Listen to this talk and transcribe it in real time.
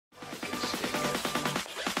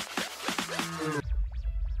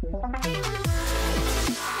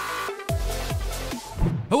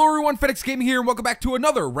Hello everyone, FedEx Gaming here, and welcome back to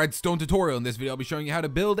another Redstone tutorial. In this video, I'll be showing you how to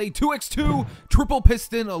build a 2x2 triple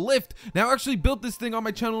piston lift. Now, I actually built this thing on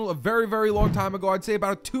my channel a very long time ago. I'd say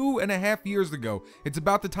about 2.5 years ago. It's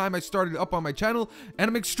about the time I started up on my channel, and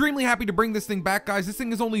I'm extremely happy to bring this thing back, guys. This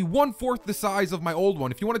thing is only 1/4 the size of my old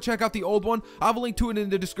one. If you want to check out the old one, I'll have a link to it in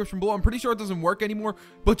the description below. I'm pretty sure it doesn't work anymore,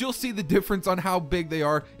 but you'll see the difference on how big they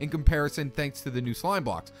are in comparison thanks to the new slime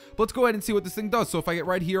blocks. But let's go ahead and see what this thing does. So if I get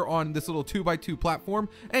right here on this little 2x2 platform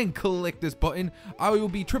and click this button, I will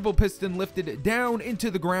be triple piston lifted down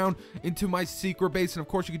into the ground into my secret base. And of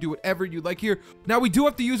course, you can do whatever you like here. Now, we do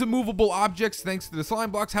have to use immovable objects thanks to the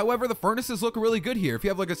slime blocks. However, the furnaces look really good here. If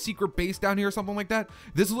you have like a secret base down here or something like that,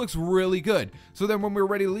 this looks really good. So then when we're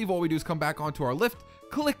ready to leave, all we do is come back onto our lift,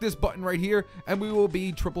 click this button right here, and we will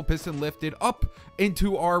be triple piston lifted up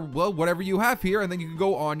into our, well, whatever you have here, and then you can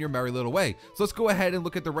go on your merry little way. So let's go ahead and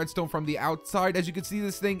look at the redstone from the outside. As you can see,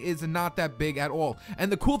 this thing is not that big at all.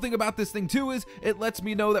 And the cool thing about this thing too is it lets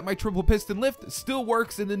me know that my triple piston lift still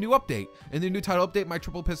works in the new update. In the new title update, my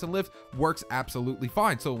triple piston lift works absolutely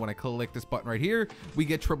fine. So when I click this button right here, we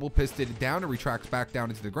get triple pisted down and retracts back down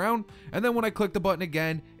into the ground. And then when I click the button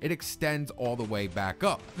again, it extends all the way back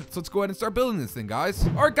up. So let's go ahead and start building this thing, guys.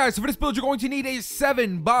 Alright guys, so for this build, you're going to need a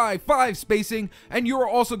 7x5 spacing, and you are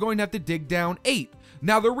also going to have to dig down 8.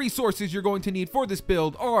 Now, the resources you're going to need for this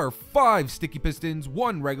build are 5 sticky pistons,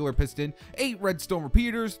 1 regular piston, 8 redstone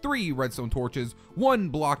repeaters, 3 redstone torches, 1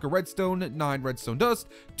 block of redstone, 9 redstone dust,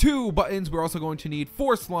 2 buttons. We're also going to need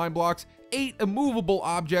 4 slime blocks, 8 immovable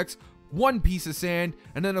objects, 1 piece of sand,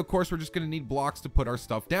 and then of course we're just going to need blocks to put our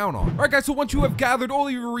stuff down on. Alright guys, so once you have gathered all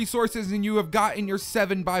of your resources and you have gotten your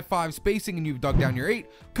 7x5 spacing and you've dug down your 8,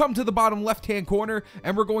 come to the bottom left hand corner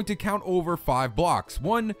and we're going to count over 5 blocks.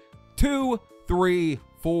 1, 2, 3,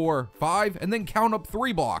 4, 5, and then count up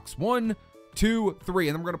 3 blocks. 1, 2, 3,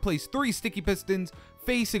 and then we're going to place 3 sticky pistons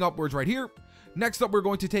facing upwards right here. Next up, we're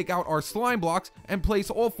going to take out our slime blocks and place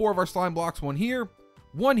all 4 of our slime blocks, 1 here,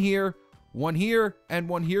 1 here, 1 here, and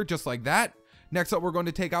 1 here, just like that. Next up, we're going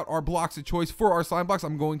to take out our blocks of choice for our slime blocks.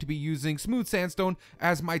 I'm going to be using smooth sandstone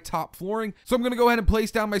as my top flooring. So I'm going to go ahead and place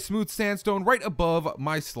down my smooth sandstone right above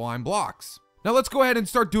my slime blocks. Now let's go ahead and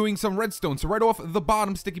start doing some redstone. So right off the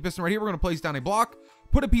bottom sticky piston right here, we're going to place down a block,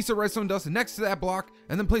 put a piece of redstone dust next to that block,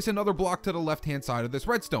 and then place another block to the left-hand side of this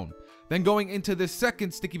redstone. Then going into this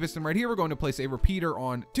second sticky piston right here, we're going to place a repeater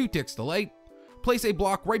on 2 ticks delay, place a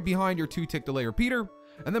block right behind your 2-tick delay repeater,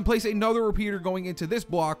 and then place another repeater going into this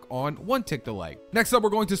block on 1 tick delay. Next up,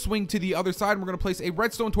 we're going to swing to the other side, and we're going to place a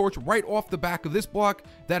redstone torch right off the back of this block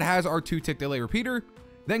that has our 2-tick delay repeater.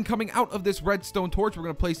 Then coming out of this redstone torch, we're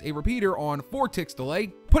going to place a repeater on 4 ticks delay.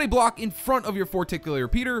 Put a block in front of your 4-tick delay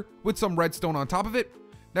repeater with some redstone on top of it.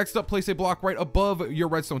 Next up, place a block right above your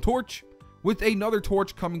redstone torch with another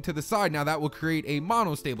torch coming to the side. Now that will create a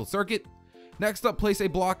monostable circuit. Next up, place a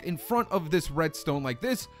block in front of this redstone like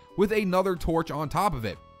this with another torch on top of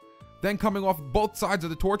it. Then coming off both sides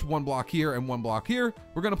of the torch, 1 block here and 1 block here,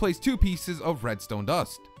 we're going to place 2 pieces of redstone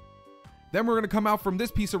dust. Then we're going to come out from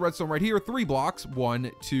this piece of redstone right here, 3 blocks,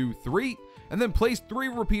 1, 2, 3, and then place 3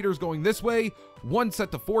 repeaters going this way, 1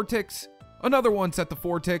 set to 4 ticks, another 1 set to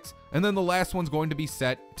 4 ticks, and then the last one's going to be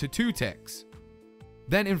set to 2 ticks.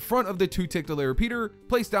 Then in front of the 2-tick delay repeater,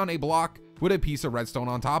 place down a block with a piece of redstone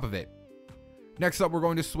on top of it. Next up, we're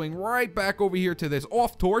going to swing right back over here to this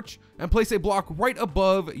off torch and place a block right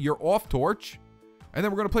above your off torch. And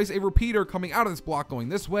then we're going to place a repeater coming out of this block going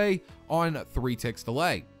this way on 3 ticks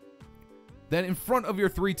delay. Then in front of your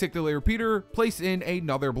 3-tick delay repeater, place in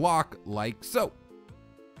another block like so.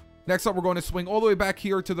 Next up, we're going to swing all the way back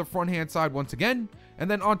here to the front hand side once again. And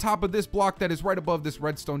then on top of this block that is right above this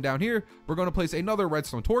redstone down here, we're going to place another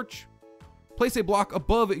redstone torch. Place a block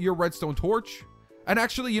above your redstone torch. And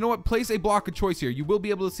actually, you know what? Place a block of choice here. You will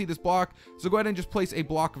be able to see this block. So go ahead and just place a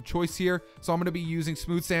block of choice here. So I'm going to be using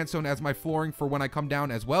smooth sandstone as my flooring for when I come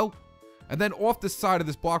down as well. And then off the side of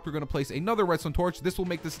this block, we're going to place another redstone torch. This will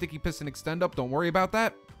make the sticky piston extend up. Don't worry about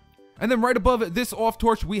that. And then right above this off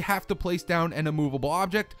torch, we have to place down an immovable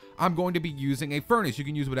object. I'm going to be using a furnace. You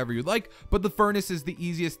can use whatever you like, but the furnace is the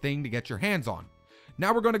easiest thing to get your hands on.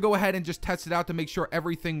 Now we're going to go ahead and just test it out to make sure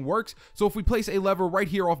everything works. So if we place a lever right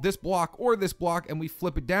here off this block or this block and we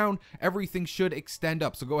flip it down, everything should extend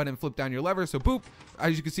up. So go ahead and flip down your lever. So boop,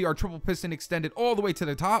 as you can see, our triple piston extended all the way to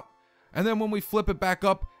the top. And then when we flip it back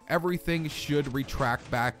up, everything should retract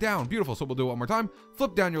back down. Beautiful. So we'll do it one more time.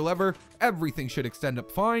 Flip down your lever. Everything should extend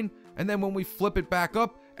up fine. And then when we flip it back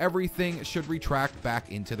up, everything should retract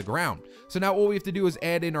back into the ground. So now all we have to do is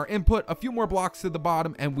add in our input, a few more blocks to the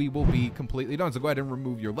bottom, and we will be completely done. So go ahead and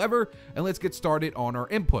remove your lever, and let's get started on our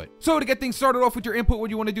input. So to get things started off with your input, what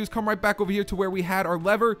you want to do is come right back over here to where we had our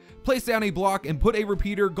lever, place down a block, and put a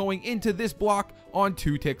repeater going into this block on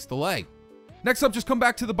 2 ticks delay. Next up, just come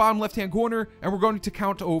back to the bottom left-hand corner, and we're going to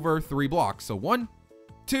count over 3 blocks. So 1,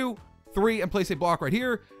 2, 3, and place a block right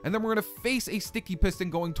here, and then we're going to face a sticky piston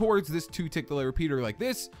going towards this 2-tick delay repeater like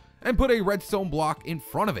this, and put a redstone block in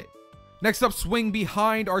front of it. Next up, swing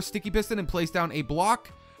behind our sticky piston and place down a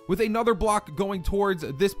block with another block going towards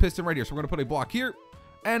this piston right here. So we're going to put a block here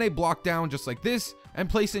and a block down just like this, and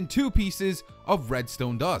place in 2 pieces of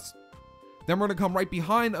redstone dust. Then we're going to come right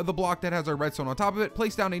behind the block that has our redstone on top of it,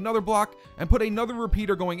 place down another block, and put another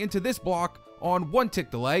repeater going into this block on 1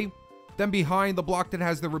 tick delay. Then behind the block that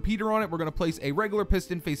has the repeater on it, we're going to place a regular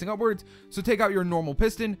piston facing upwards. So take out your normal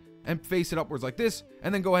piston and face it upwards like this,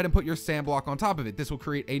 and then go ahead and put your sand block on top of it. This will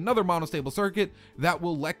create another monostable circuit that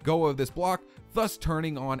will let go of this block, thus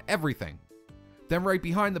turning on everything. Then right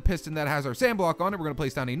behind the piston that has our sand block on it, we're going to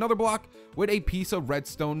place down another block with a piece of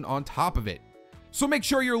redstone on top of it. So make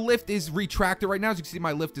sure your lift is retracted right now. As you can see,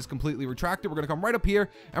 my lift is completely retracted. We're going to come right up here,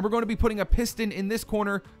 and we're going to be putting a piston in this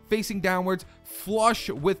corner facing downwards, flush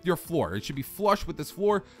with your floor. It should be flush with this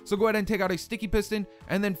floor. So go ahead and take out a sticky piston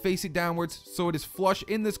and then face it downwards so it is flush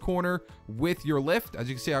in this corner with your lift. As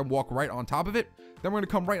you can see, I walk right on top of it. Then we're going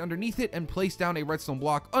to come right underneath it and place down a redstone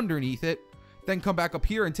block underneath it. Then come back up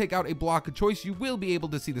here and take out a block of choice. You will be able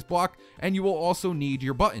to see this block, and you will also need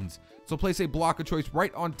your buttons. So place a block of choice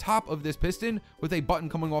right on top of this piston with a button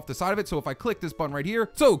coming off the side of it. So if I click this button right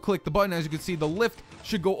here, so click the button, as you can see, the lift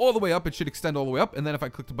should go all the way up. It should extend all the way up. And then if I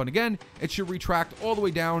click the button again, it should retract all the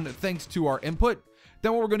way down thanks to our input.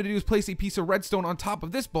 Then what we're going to do is place a piece of redstone on top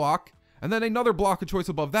of this block, and then another block of choice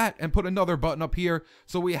above that, and put another button up here,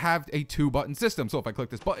 so we have a 2-button system. So if I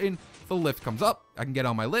click this button, the lift comes up. I can get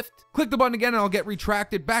on my lift. Click the button again, and I'll get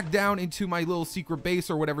retracted back down into my little secret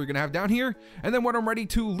base or whatever you're going to have down here. And then when I'm ready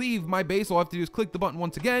to leave my base, all I have to do is click the button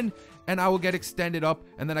once again, and I will get extended up,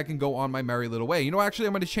 and then I can go on my merry little way. You know, actually,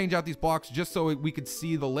 I'm going to change out these blocks just so we could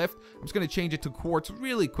see the lift. I'm just going to change it to quartz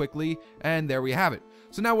really quickly, and there we have it.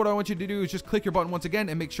 So now what I want you to do is just click your button once again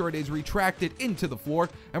and make sure it is retracted into the floor.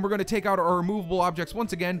 And we're going to take out our removable objects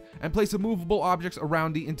once again and place movable objects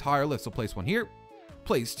around the entire lift. So place 1 here,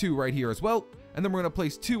 place 2 right here as well. And then we're going to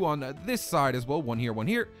place 2 on this side as well. 1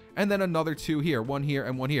 here, and then another 2 here, 1 here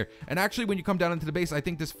and 1 here. And actually, when you come down into the base, I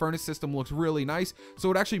think this furnace system looks really nice.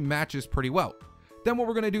 So it actually matches pretty well. Then what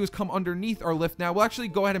we're going to do is come underneath our lift now. We'll actually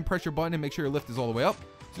go ahead and press your button and make sure your lift is all the way up.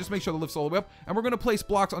 So just make sure the lift's all the way up. And we're going to place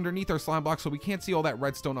blocks underneath our slime blocks so we can't see all that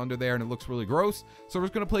redstone under there and it looks really gross. So we're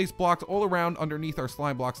just going to place blocks all around underneath our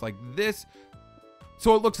slime blocks like this,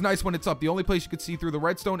 so it looks nice when it's up. The only place you could see through the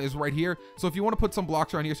redstone is right here. So if you want to put some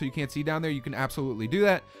blocks around here so you can't see down there, you can absolutely do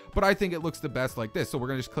that. But I think it looks the best like this. So we're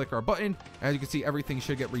going to just click our button. As you can see, everything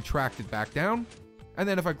should get retracted back down. And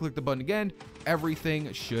then if I click the button again,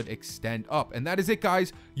 everything should extend up. And that is it,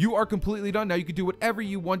 guys. You are completely done. Now you can do whatever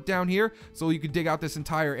you want down here. So you could dig out this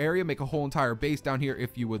entire area, make a whole entire base down here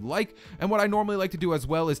if you would like. And what I normally like to do as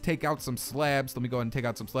well is take out some slabs. Let me go ahead and take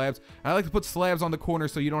out some slabs. I like to put slabs on the corner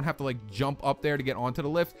so you don't have to like jump up there to get onto the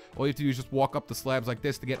lift. All you have to do is just walk up the slabs like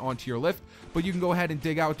this to get onto your lift. But you can go ahead and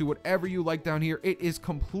dig out, do whatever you like down here. It is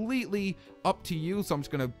completely up to you. So I'm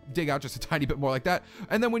just going to dig out just a tiny bit more like that.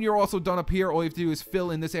 And then when you're also done up here, all you have to do is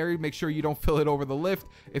fill in this area. Make sure you don't fill it over the lift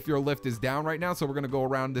if your lift is down right now. So we're going to go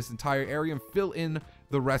around this entire area and fill in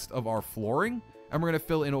the rest of our flooring. And we're going to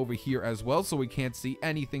fill in over here as well so we can't see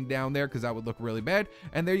anything down there because that would look really bad.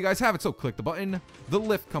 And there you guys have it. So click the button, the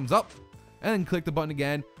lift comes up, and then click the button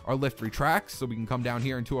again. Our lift retracts so we can come down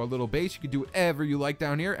here into our little base. You can do whatever you like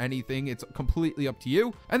down here, anything. It's completely up to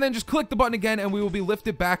you. And then just click the button again and we will be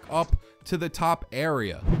lifted back up to the top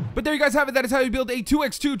area. But there you guys have it. That is how you build a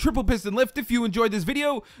 2x2 triple piston lift. If you enjoyed this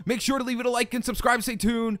video, make sure to leave it a like and subscribe. Stay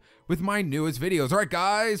tuned with my newest videos. All right,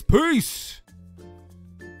 guys, peace.